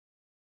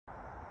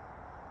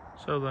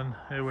So then,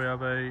 here we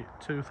have a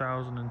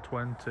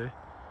 2020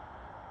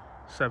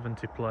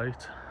 70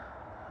 plate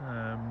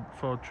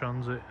Ford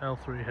Transit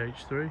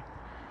L3H3.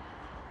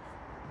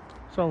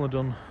 It's only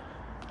done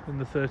in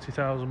the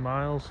 30,000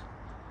 miles.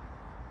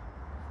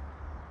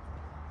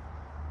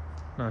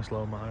 Nice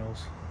low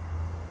miles.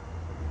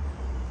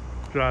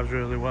 Drives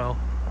really well.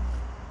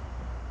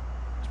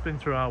 It's been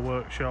through our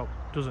workshop.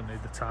 Doesn't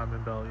need the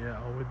timing belt yet,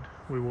 or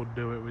we would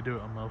do it. We do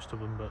it on most of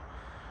them, but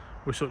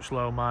with such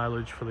low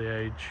mileage for the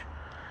age,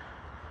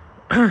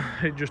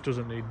 it just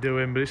doesn't need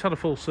doing. But it's had a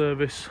full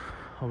service.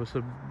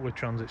 Obviously, we're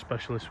transit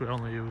specialists. We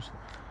only use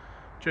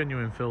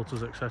genuine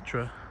filters,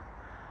 etc.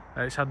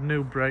 It's had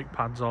new brake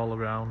pads all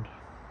around.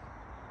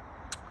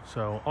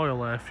 So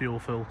oil, air, fuel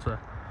filter,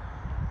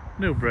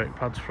 new brake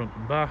pads front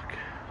and back.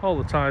 All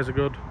the tyres are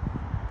good.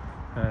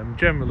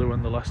 Generally,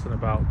 when they're less than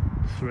about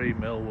 3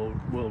 mil,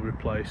 we'll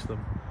replace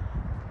them.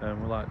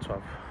 We like to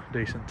have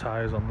decent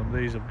tyres on them.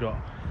 These have got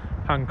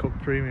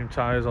Hankook premium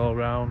tyres all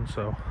round,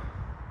 so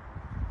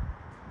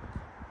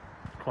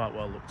quite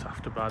well looked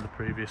after by the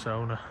previous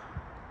owner.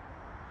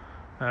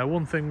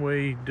 One thing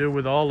we do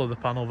with all of the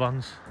panel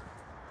vans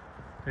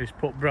is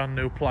put brand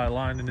new ply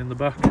lining in the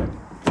back.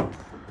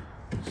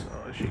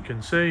 So as you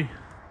can see,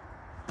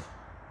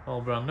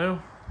 all brand new.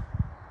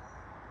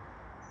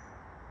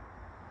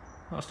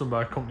 That's done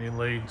by a company in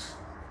Leeds.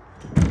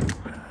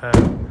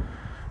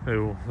 They're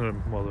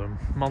a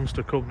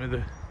monster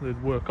company. They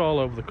work all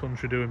over the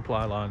country doing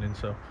ply lining,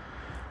 so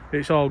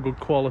it's all good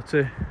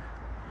quality.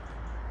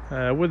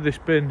 With this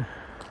bin,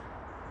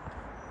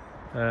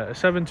 a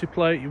 70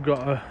 plate, you've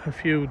got a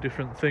few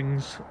different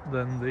things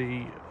than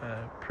the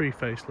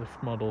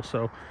pre-facelift model.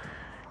 So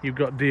you've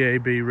got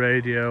DAB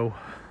radio,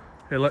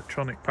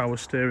 electronic power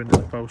steering as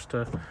opposed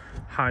to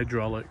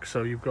hydraulic.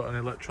 So you've got an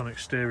electronic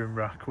steering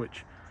rack,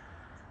 which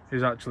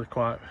is actually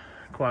quite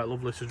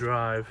lovely to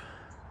drive.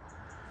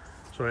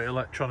 So it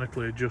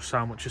electronically adjusts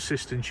how much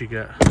assistance you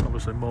get.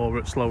 Obviously more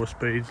at slower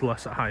speeds,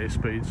 less at higher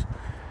speeds.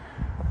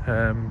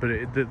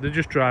 But they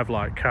just drive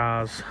like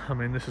cars. I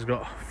mean, this has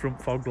got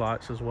front fog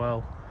lights as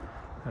well,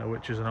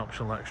 which is an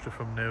optional extra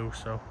from new.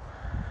 So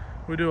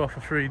we do offer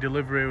free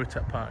delivery with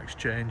Tech Part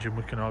Exchange, and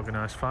we can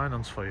organise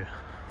finance for you.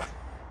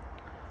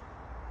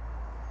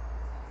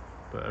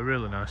 But a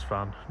really nice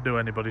van, do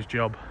anybody's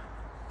job.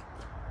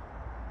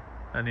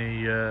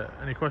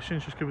 Any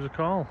questions, just give us a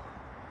call.